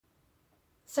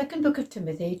Second Book of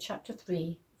Timothy, chapter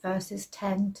 3, verses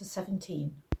 10 to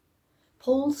 17.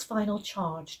 Paul's final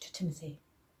charge to Timothy.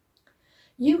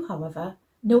 You, however,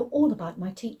 know all about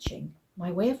my teaching,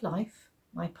 my way of life,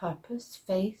 my purpose,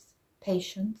 faith,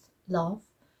 patience, love,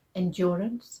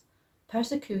 endurance,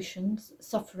 persecutions,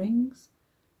 sufferings,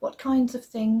 what kinds of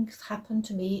things happened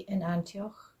to me in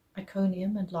Antioch,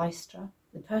 Iconium, and Lystra,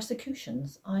 the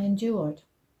persecutions I endured.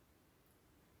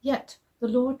 Yet the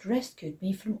Lord rescued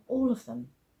me from all of them.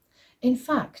 In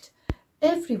fact,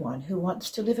 everyone who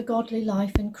wants to live a godly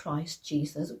life in Christ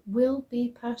Jesus will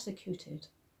be persecuted,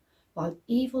 while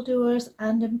evildoers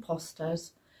and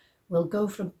impostors will go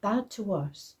from bad to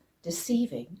worse,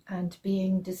 deceiving and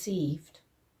being deceived.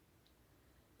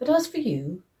 But as for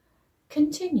you,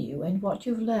 continue in what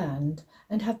you've learned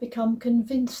and have become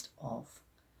convinced of,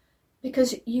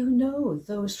 because you know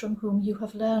those from whom you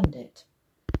have learned it,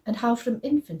 and how from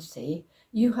infancy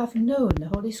you have known the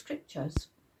Holy Scriptures,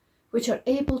 which are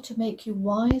able to make you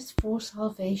wise for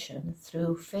salvation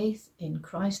through faith in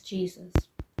Christ Jesus.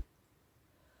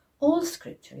 All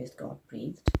Scripture is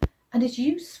God-breathed and is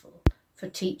useful for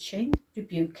teaching,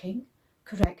 rebuking,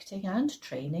 correcting, and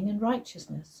training in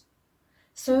righteousness,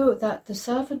 so that the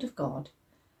servant of God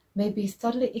may be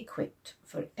thoroughly equipped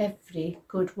for every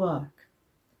good work.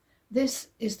 This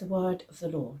is the word of the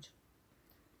Lord.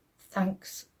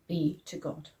 Thanks be to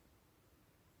God.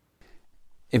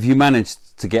 If you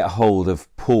managed to get hold of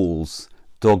Paul's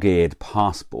dog-eared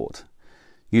passport,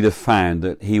 you'd have found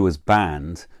that he was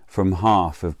banned from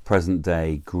half of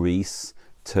present-day Greece,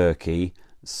 Turkey,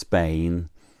 Spain,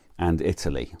 and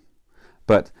Italy.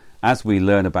 But as we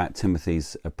learn about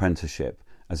Timothy's apprenticeship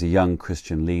as a young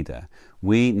Christian leader,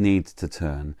 we need to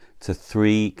turn to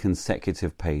 3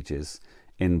 consecutive pages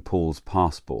in Paul's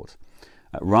passport.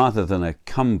 Rather than a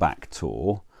comeback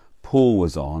tour, Paul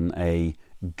was on a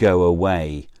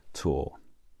go-away tour.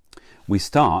 We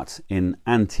start in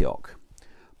Antioch.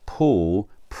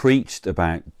 Paul preached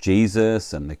about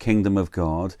Jesus and the kingdom of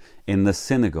God in the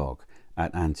synagogue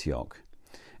at Antioch.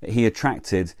 He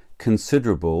attracted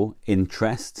considerable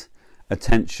interest,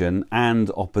 attention, and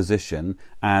opposition,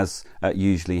 as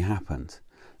usually happened.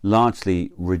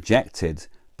 Largely rejected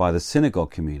by the synagogue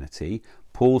community,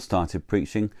 Paul started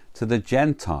preaching to the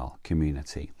Gentile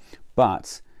community,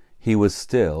 but he was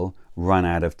still run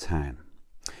out of town.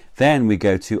 Then we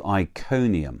go to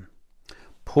Iconium.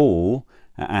 Paul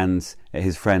and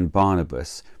his friend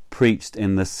Barnabas preached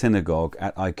in the synagogue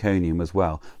at Iconium as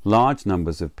well. Large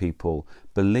numbers of people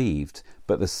believed,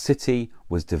 but the city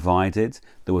was divided.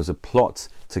 There was a plot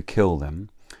to kill them,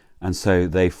 and so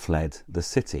they fled the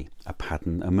city. A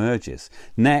pattern emerges.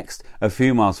 Next, a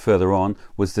few miles further on,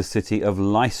 was the city of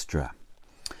Lystra.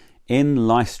 In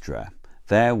Lystra,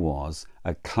 there was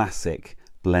a classic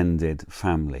blended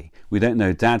family. We don't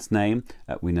know Dad's name.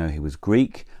 We know he was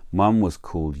Greek. Mum was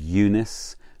called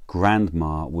Eunice.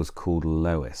 Grandma was called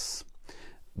Lois.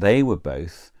 They were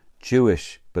both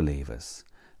Jewish believers.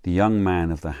 The young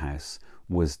man of the house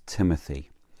was Timothy,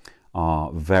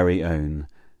 our very own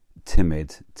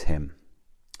timid Tim.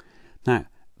 Now,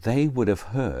 they would have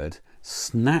heard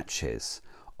snatches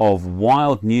of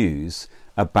wild news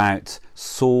about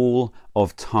Saul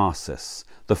of Tarsus,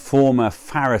 the former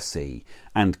Pharisee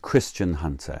and Christian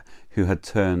hunter who had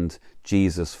turned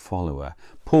Jesus' follower.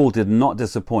 Paul did not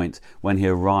disappoint when he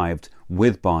arrived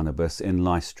with Barnabas in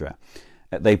Lystra.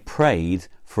 They prayed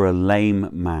for a lame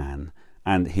man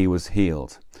and he was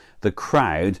healed. The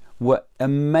crowd were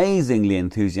amazingly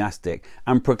enthusiastic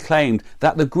and proclaimed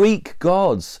that the Greek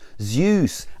gods,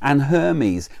 Zeus and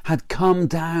Hermes, had come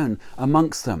down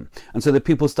amongst them. And so the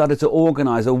people started to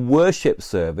organize a worship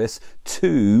service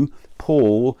to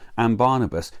Paul and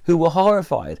Barnabas, who were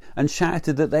horrified and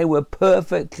shouted that they were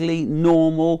perfectly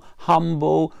normal,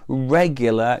 humble,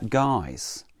 regular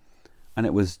guys. And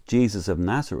it was Jesus of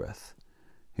Nazareth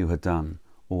who had done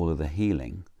all of the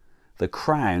healing. The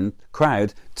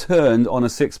crowd turned on a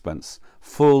sixpence,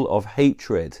 full of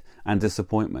hatred and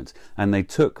disappointment, and they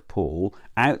took Paul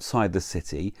outside the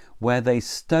city, where they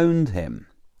stoned him,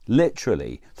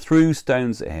 literally threw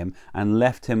stones at him and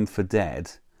left him for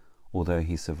dead, although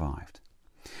he survived.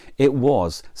 It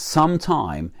was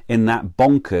sometime in that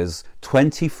bonkers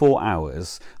 24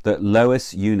 hours that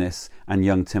Lois, Eunice and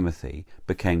young Timothy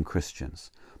became Christians.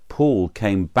 Paul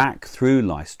came back through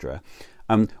Lystra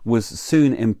and was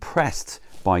soon impressed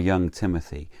by young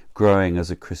Timothy, growing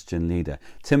as a Christian leader.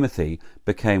 Timothy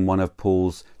became one of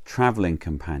Paul's travelling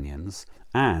companions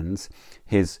and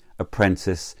his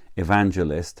apprentice,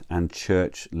 evangelist and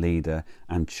church leader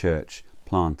and church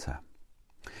planter.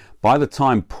 By the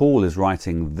time Paul is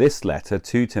writing this letter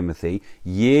to Timothy,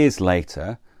 years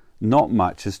later, not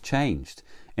much has changed.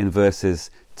 In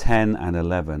verses 10 and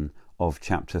 11 of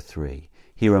chapter 3,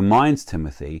 he reminds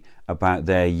Timothy about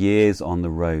their years on the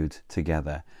road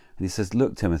together. And he says,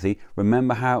 look, Timothy,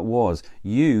 remember how it was.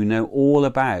 You know all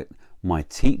about my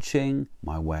teaching,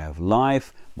 my way of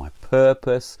life, my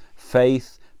purpose,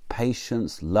 faith,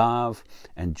 patience, love,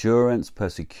 endurance,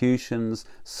 persecutions,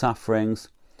 sufferings.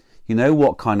 You know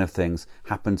what kind of things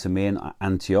happened to me in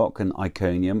Antioch and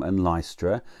Iconium and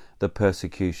Lystra, the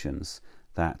persecutions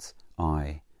that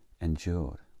I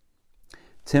endured.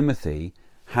 Timothy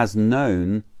has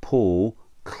known Paul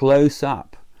close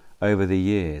up over the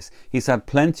years. He's had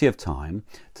plenty of time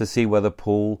to see whether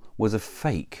Paul was a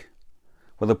fake,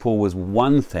 whether Paul was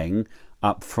one thing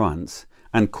up front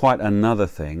and quite another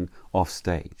thing off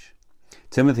stage.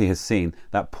 Timothy has seen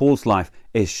that Paul's life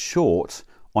is short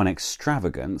on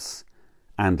extravagance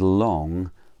and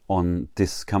long on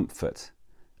discomfort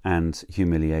and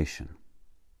humiliation.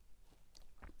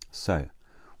 So,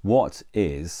 what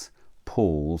is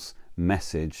Paul's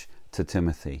message to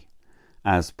Timothy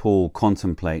as Paul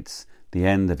contemplates the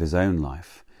end of his own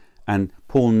life? And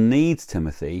Paul needs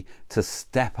Timothy to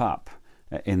step up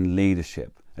in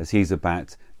leadership as he's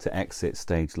about to exit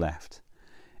stage left.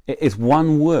 It's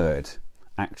one word,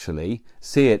 actually.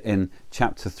 See it in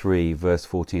chapter 3, verse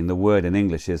 14. The word in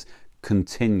English is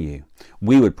continue.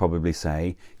 We would probably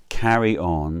say carry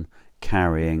on,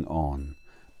 carrying on.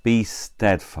 Be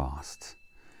steadfast.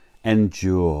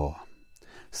 Endure.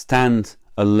 Stand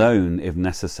alone if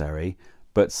necessary,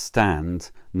 but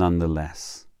stand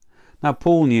nonetheless. Now,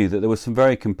 Paul knew that there were some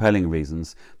very compelling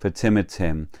reasons for timid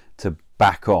Tim to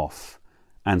back off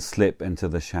and slip into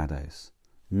the shadows.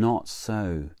 Not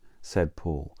so, said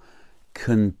Paul.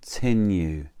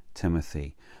 Continue,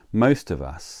 Timothy. Most of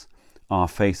us are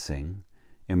facing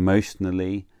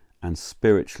emotionally and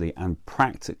spiritually and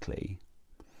practically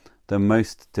the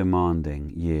most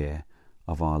demanding year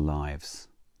of our lives.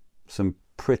 Some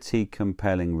pretty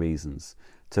compelling reasons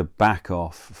to back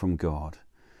off from God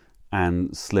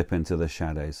and slip into the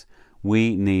shadows.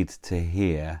 We need to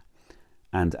hear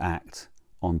and act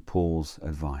on Paul's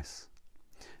advice.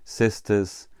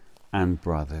 Sisters and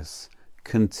brothers,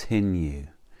 continue.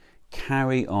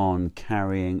 Carry on,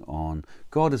 carrying on.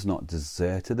 God has not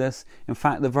deserted us. In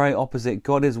fact, the very opposite.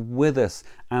 God is with us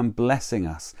and blessing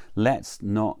us. Let's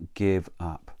not give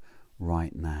up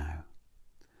right now.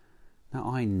 Now,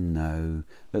 I know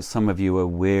that some of you are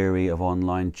weary of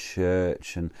online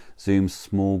church and Zoom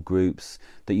small groups,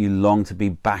 that you long to be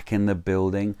back in the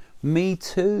building. Me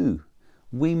too.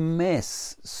 We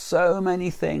miss so many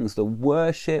things: the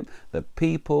worship, the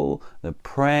people, the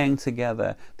praying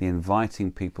together, the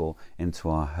inviting people into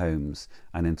our homes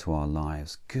and into our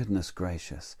lives. Goodness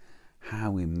gracious,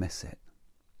 how we miss it.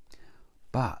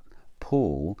 But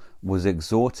Paul was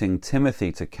exhorting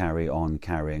Timothy to carry on,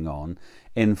 carrying on,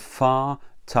 in far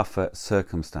tougher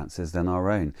circumstances than our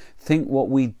own. Think what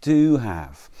we do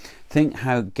have. Think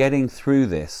how getting through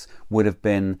this would have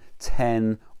been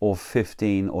 10 or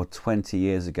 15 or 20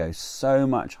 years ago. So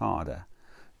much harder.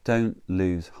 Don't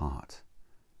lose heart.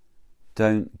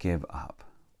 Don't give up.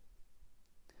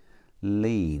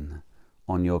 Lean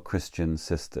on your Christian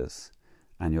sisters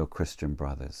and your Christian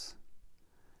brothers.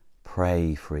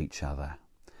 Pray for each other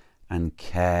and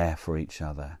care for each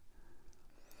other.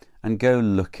 And go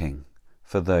looking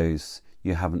for those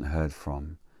you haven't heard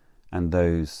from and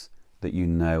those that you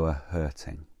know are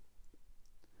hurting.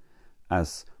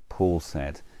 As Paul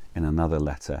said in another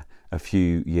letter a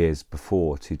few years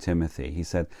before to Timothy, he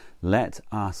said, "Let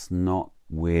us not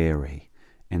weary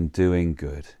in doing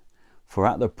good, for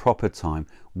at the proper time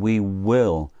we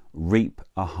will reap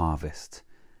a harvest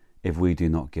if we do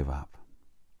not give up."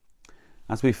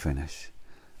 As we finish,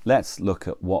 let's look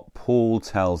at what Paul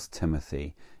tells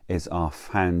Timothy is our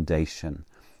foundation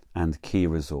and key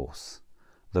resource,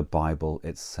 the Bible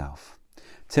itself.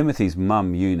 Timothy's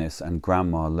mum Eunice and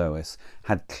grandma Lois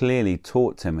had clearly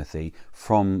taught Timothy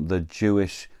from the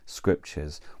Jewish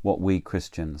scriptures, what we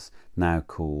Christians now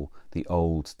call the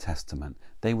Old Testament.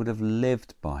 They would have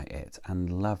lived by it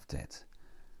and loved it.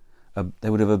 They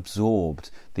would have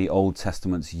absorbed the Old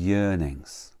Testament's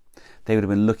yearnings. They would have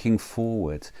been looking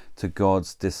forward to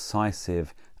God's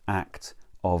decisive act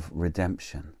of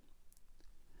redemption.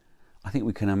 I think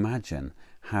we can imagine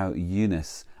how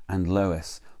Eunice and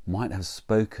Lois might have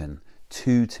spoken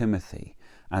to Timothy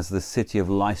as the city of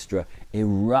Lystra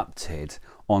erupted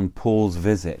on Paul's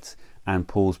visit and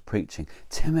Paul's preaching.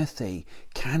 Timothy,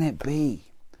 can it be?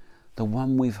 The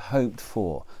one we've hoped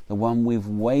for, the one we've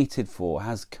waited for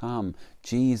has come.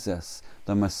 Jesus,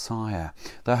 the Messiah.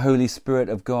 The Holy Spirit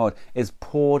of God is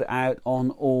poured out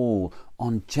on all,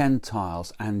 on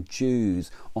Gentiles and Jews,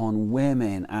 on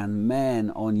women and men,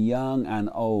 on young and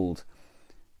old.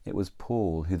 It was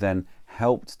Paul who then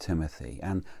helped Timothy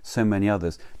and so many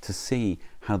others to see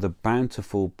how the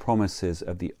bountiful promises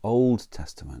of the Old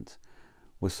Testament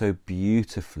were so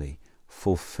beautifully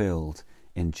fulfilled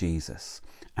in Jesus,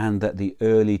 and that the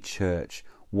early church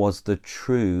was the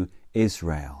true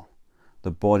Israel,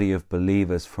 the body of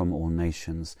believers from all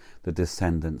nations, the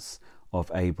descendants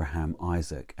of Abraham,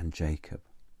 Isaac and Jacob.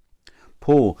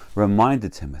 Paul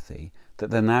reminded Timothy that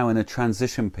they're now in a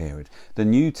transition period. The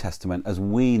New Testament as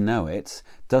we know it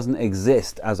doesn't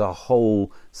exist as a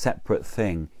whole separate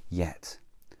thing yet.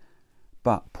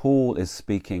 But Paul is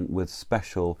speaking with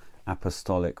special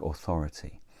apostolic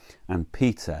authority, and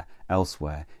Peter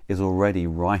elsewhere is already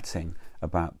writing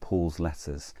about Paul's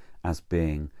letters as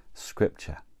being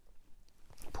scripture.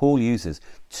 Paul uses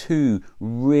two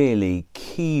really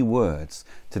key words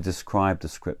to describe the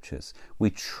scriptures. We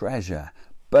treasure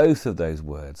both of those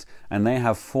words, and they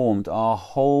have formed our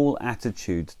whole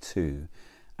attitude to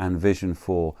and vision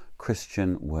for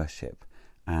Christian worship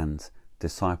and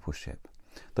discipleship.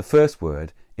 The first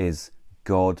word is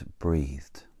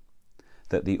God-breathed.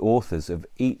 That the authors of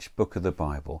each book of the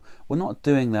Bible were not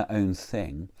doing their own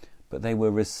thing, but they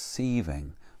were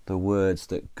receiving the words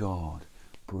that God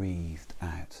breathed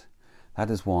out. That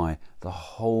is why the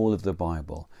whole of the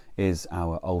Bible is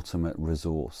our ultimate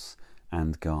resource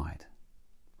and guide.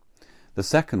 The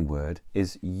second word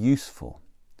is useful.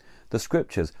 The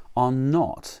scriptures are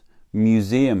not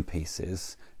museum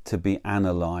pieces to be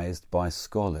analysed by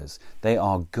scholars. They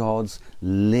are God's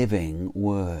living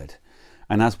word.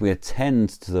 And as we attend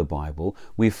to the Bible,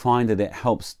 we find that it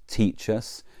helps teach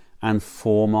us and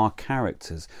form our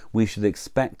characters. We should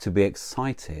expect to be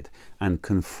excited and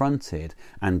confronted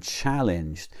and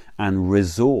challenged and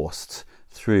resourced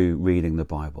through reading the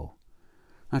Bible.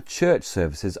 Now, church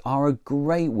services are a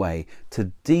great way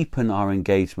to deepen our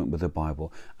engagement with the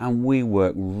Bible, and we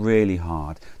work really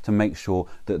hard to make sure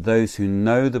that those who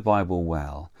know the Bible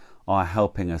well are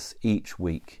helping us each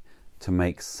week to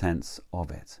make sense of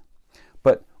it.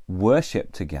 But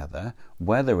worship together,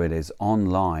 whether it is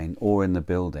online or in the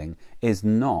building, is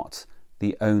not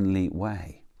the only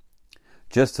way.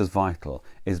 Just as vital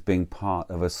is being part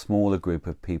of a smaller group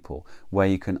of people where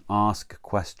you can ask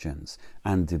questions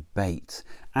and debate,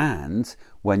 and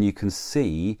when you can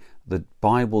see the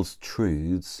Bible's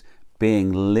truths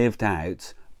being lived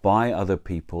out by other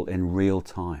people in real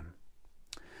time.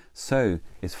 So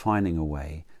is finding a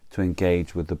way to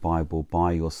engage with the Bible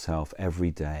by yourself every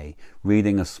day,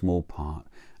 reading a small part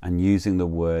and using the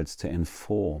words to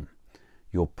inform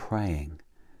your praying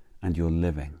and your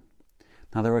living.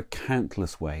 Now, there are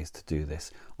countless ways to do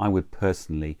this. I would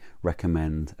personally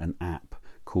recommend an app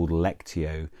called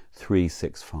Lectio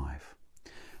 365.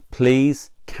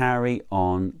 Please carry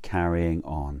on carrying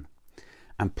on.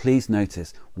 And please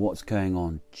notice what's going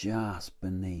on just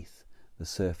beneath the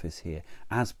surface here.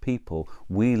 As people,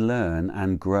 we learn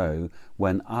and grow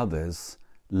when others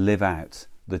live out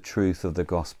the truth of the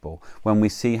gospel, when we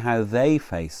see how they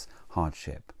face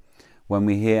hardship, when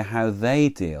we hear how they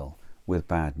deal with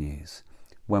bad news,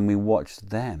 when we watch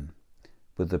them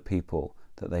with the people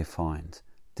that they find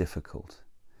difficult.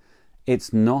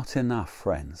 It's not enough,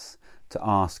 friends, to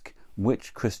ask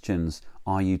which Christians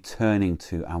are you turning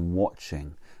to and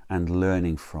watching and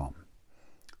learning from,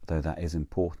 though that is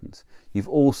important. You've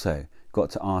also got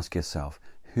to ask yourself,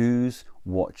 who's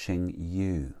watching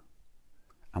you?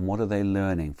 And what are they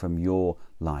learning from your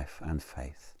life and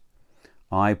faith?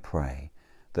 I pray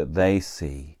that they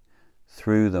see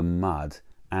through the mud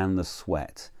and the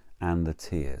sweat and the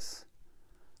tears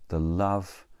the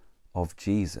love of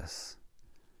Jesus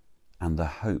and the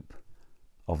hope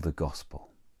of the gospel.